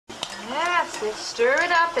Stir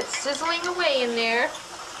it up. It's sizzling away in there.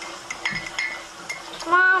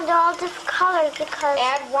 Mom, they're all different colors because...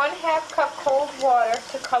 Add 1/2 cup cold water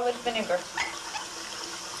to colored vinegar.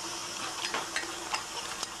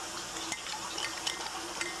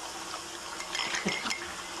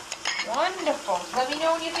 Wonderful. Let me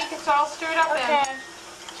know when you think it's all stirred up. Okay. In.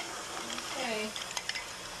 Okay.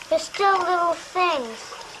 There's still little things.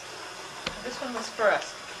 This one was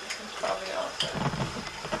first. This one's probably all set.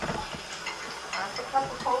 1/2 cup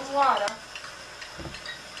of cold water.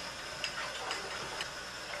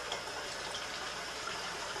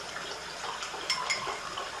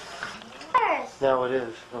 Now it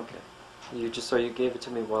is. Okay. You gave it to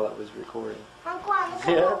me while it was recording. Uncle,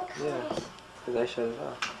 Yeah. Because I shut it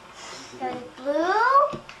off. There's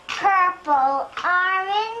blue, purple,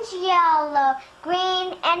 orange, yellow,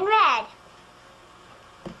 green, and red.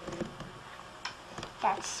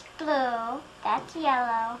 That's blue, that's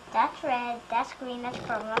yellow, that's red, that's green, that's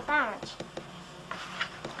purple, that's orange.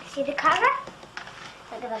 See the cover?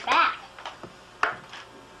 Look at the back.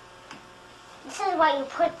 This is what you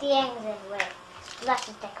put the eggs in with. Less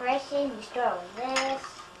is decoration, you store it with this.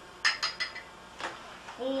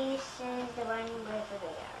 This is the one with the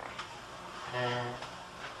mirror. Then,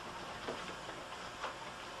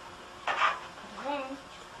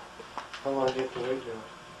 How long do you have to wait, Joe?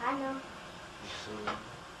 I know.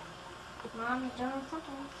 Mom is doing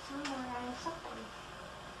something. Somewhere something.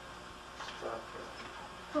 Stop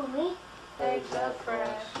For me? Eggs are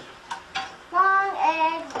fresh. Long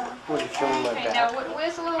eggs. What are you showing my Okay, back? now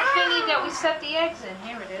where's the little thingy that we set the eggs in?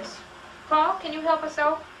 Here it is. Paul, can you help us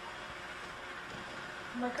out?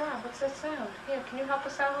 Oh my God, what's that sound? Here, can you help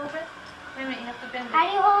us out a little bit? Wait a minute, you have to bend How it.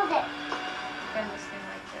 do you hold it? Bend this thing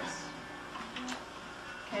like this.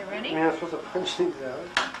 Okay, ready? You're not supposed to punch things out.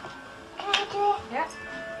 Can I do it? Yeah.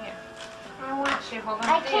 Here. I want. Actually, hold on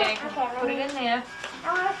I to the can't. egg. Okay, Put it in there. I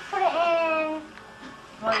want to put it in.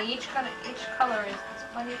 Well, each color is, there's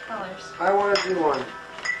plenty of colors. I want to do one.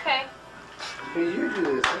 Okay. Hey, you do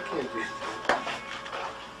this. I can't do this.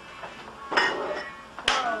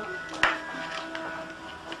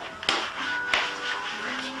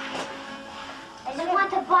 I just want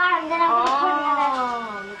the bottom, then I'm going to put another.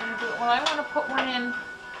 Oh, you're going to do it. Well, I want to put one in.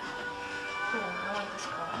 Ooh, I like this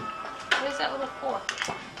color. Where's that little fork? This is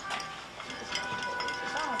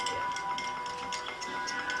all good.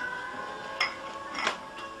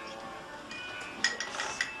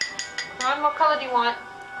 Ron, what color do you want?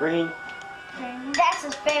 Green. That's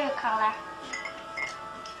his favorite color.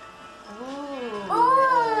 Ooh.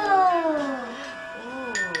 Ooh.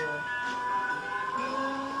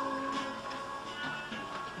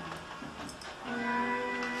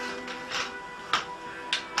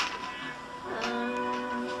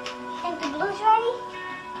 Think the blue's ready?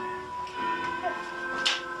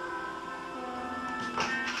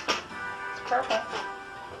 It's purple.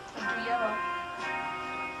 And do yellow.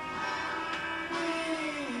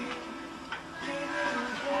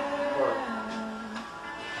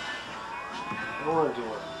 I want to do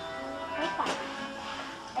one. Okay.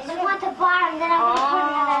 I just want the bottom, then I'm going to put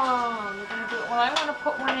another. Oh, you're going to do it. Well, I want to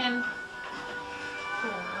put one in. Ooh,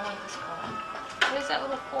 I like this color. Where's that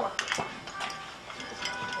little fork? This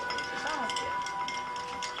is all good.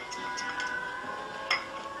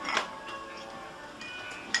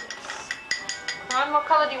 Ron, what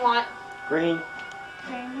color do you want? Green.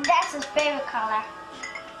 That's his favorite color.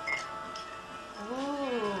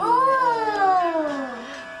 Ooh. Ooh.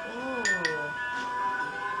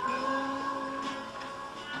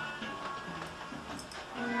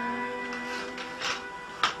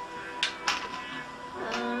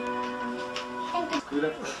 Screwed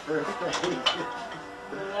up the first thing.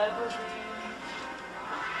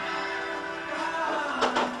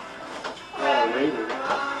 Oh, later.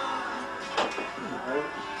 Right?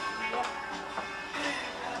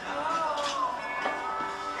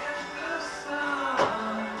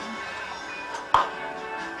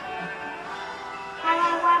 How do I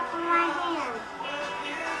wipe with my hands?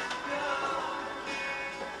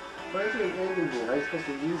 Why is there an egg in here? How are you supposed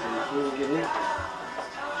to use it before you get in?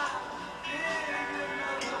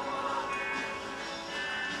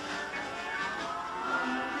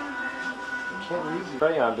 You can't use it.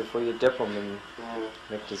 Crayon before you dip them and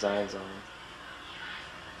make designs on them.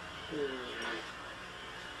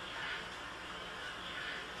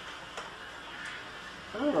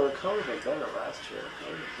 I don't know, the colors were better last year.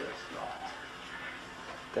 What is this?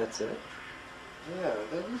 That's it? Yeah,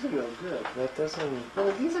 these are no good. That doesn't...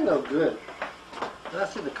 No, these are no good.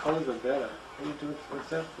 Last year the colors were better. What are you doing? What's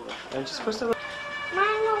that for? I'm just supposed to look... Mine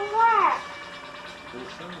will work.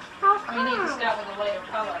 How You need to come? start with a lighter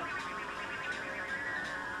color.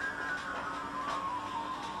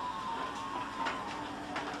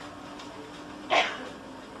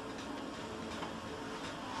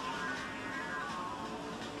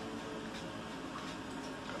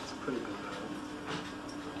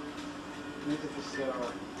 These are for Sarah.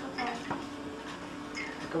 Okay.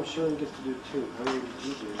 How come Shirley gets to do 2? How many did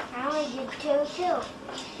you do? I only did two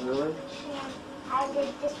too. Really? Yeah. I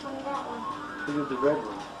did this one, that one. Who did the red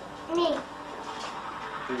one? Me.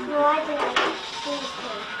 Who did No, I did these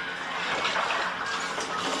two.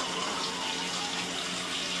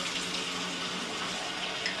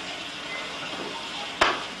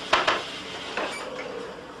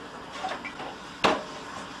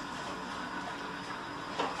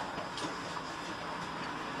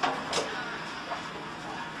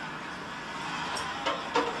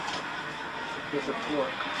 Here's a fork.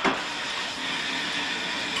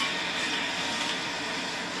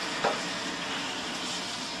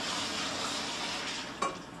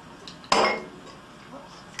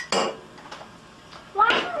 Why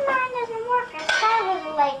come mine doesn't work? I thought it was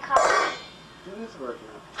a light color. It is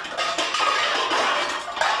working.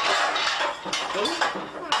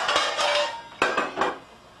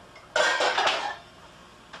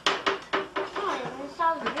 Oh, it's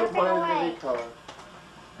all Put dripping mine in away. the color.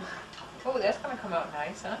 Oh, that's gonna come out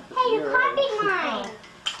nice, huh? Hey, you You're copied right. mine.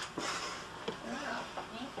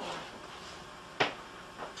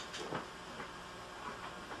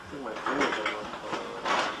 I think my fingers are one color.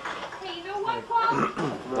 Hey, you know what, Paul?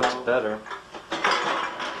 Looks No. better.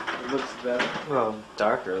 It looks better. Well,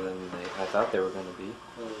 darker than I thought they were going to be.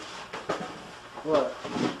 What?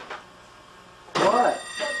 What?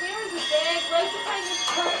 So there's a bag right behind this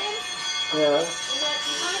curtain, Yeah. and that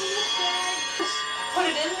behind this bag, just put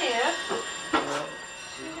it in there.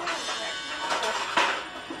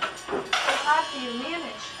 How do you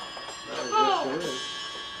manage? Yes, it is.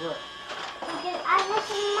 What? Because I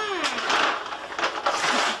listen to mine.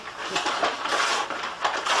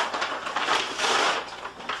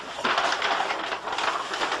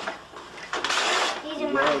 These are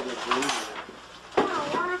Yeah, mine. the green one. Oh,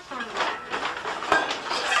 I want some.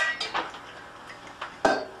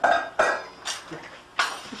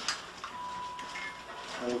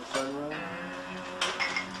 Any fun, Ron?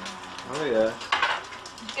 Oh, yeah.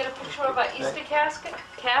 Get a picture of our Easter casket?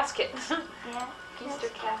 Casket. Yeah. Easter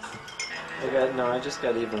casket. I just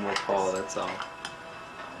got even with Paul, that's all.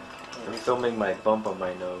 I'm filming my bump on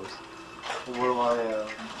my nose. What do I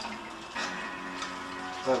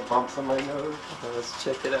have bumps on my nose? Well, let's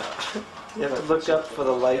check it out. You have to look up for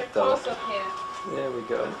the light, though. Close up here. There we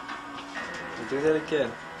go. And do that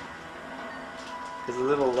again. There's a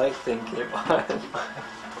little light thing came on.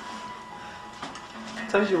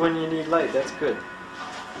 Tells you when you need light, that's good.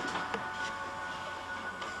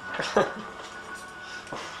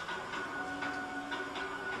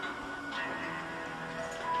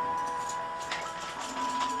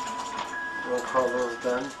 We'll call those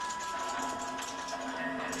done.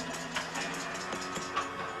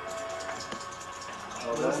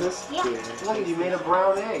 What is this? Yeah. Look, you made a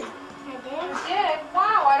brown egg. I Yeah,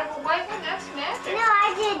 wow, out of a white one, that's did? magic. No,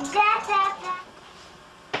 I did that.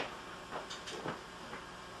 I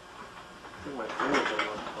think my fingers are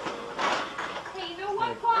one Hey, you know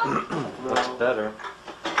what, Paul? color. Looks No, better.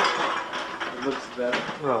 it looks better.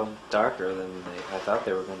 Well, darker than I thought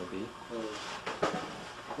they were going to be.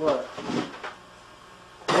 What?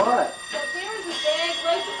 What? So there's a bag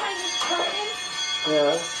right behind this curtain,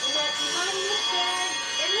 Yeah. and that behind this bag,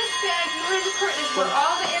 in this bag, behind the curtain is where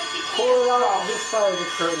all the empty Pull cans it out go. on this side of the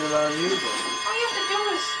curtain and I'll use it. All you have to do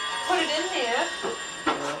is put it in there.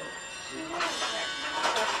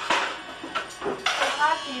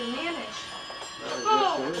 How do you manage?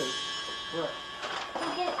 Yes, it is. What?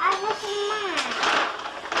 Because I listen to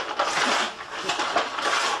mine.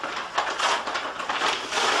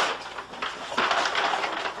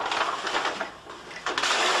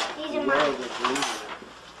 These are Yeah, mine. the green one.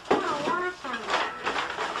 Oh, I want some.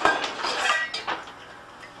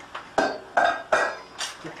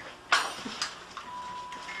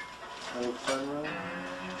 Any fun, Ron?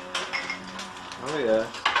 Oh, yeah.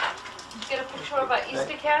 Get a picture of our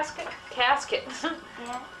Easter casket? Casket.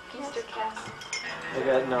 Yeah. Easter casket.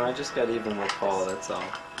 I just got even with Paul, that's all.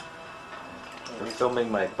 I'm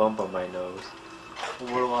filming my bump on my nose. What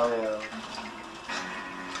do I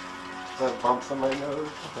have bumps on my nose?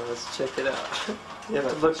 Well, let's check it out. You have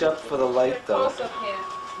to look up for the light, though. Close up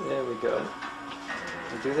here. There we go.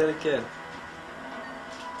 And do that again.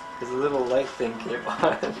 There's a little light thing came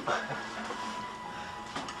on.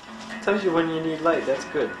 Tells you when you need light, that's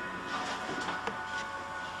good.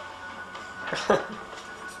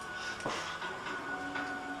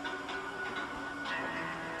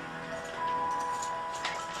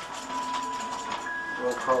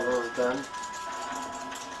 We'll call those done.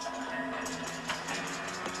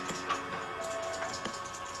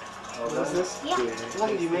 What is this? Yeah.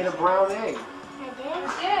 Look, you made a brown egg. I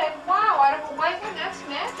did? Yeah, wow, out of a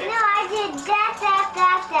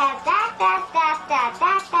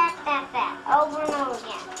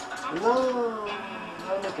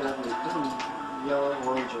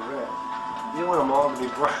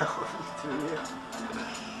You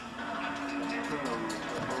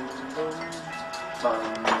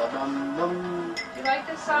like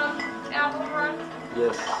this album, Ron?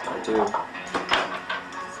 Yes, I do.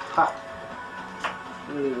 Ha! I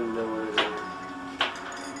don't even know what it is.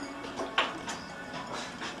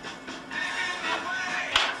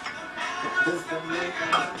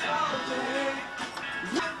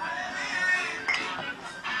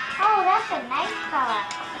 Oh, that's a nice color.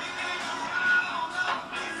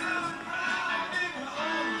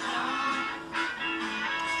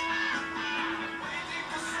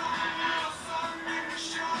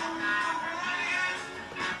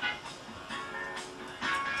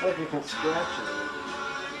 Look, you can scratch it.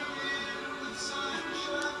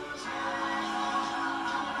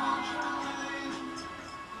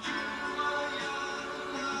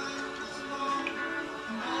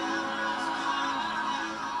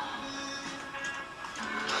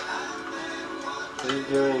 What are you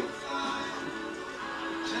doing?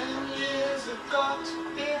 10 years have got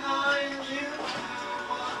behind you.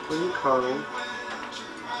 What are you calling?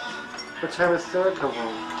 What time does Sarah come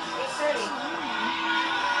home? 8:30.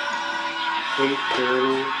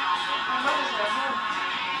 8:30. My mother's at home.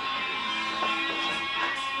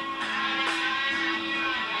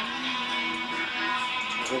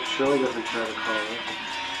 I hope Shirley doesn't try to call her.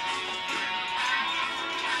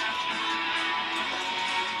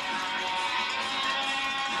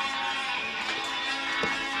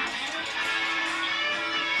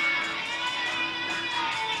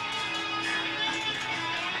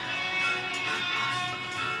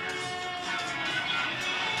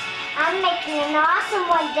 I'm making an awesome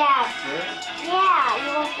one, Dad. Yeah? Yeah, you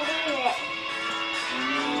won't believe it.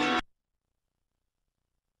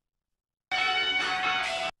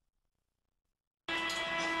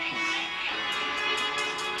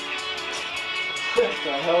 What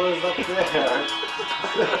the hell is up there?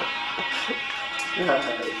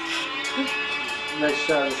 Guys. Nice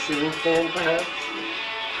shot of the ceiling fan, perhaps?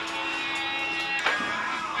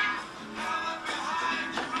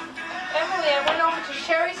 Emily, I went over to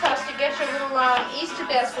Sherry's house to get your little Easter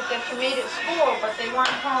basket that you made at school, but they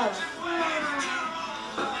weren't home.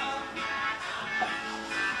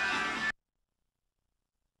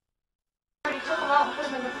 You took them out and put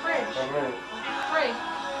them in the fridge. All right. 3.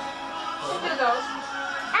 We'll do those.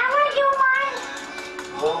 I want to do one.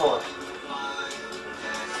 One more.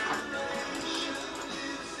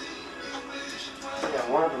 Yeah,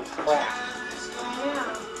 one of them's cracked. Yeah.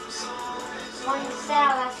 One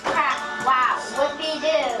cell that's cracked. Wow,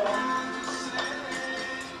 whoopie-doo.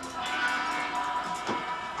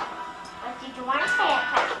 What did you want to say?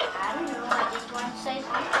 I don't know. I just want to say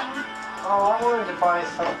something. Oh, I wanted to buy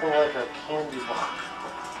something like a candy bar.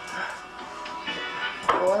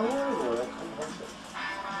 Oh, I wanted one. I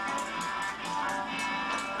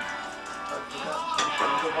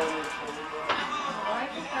couldn't help it. Oh, I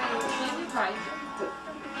can tell you a candy price.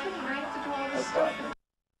 I have to do all this stuff.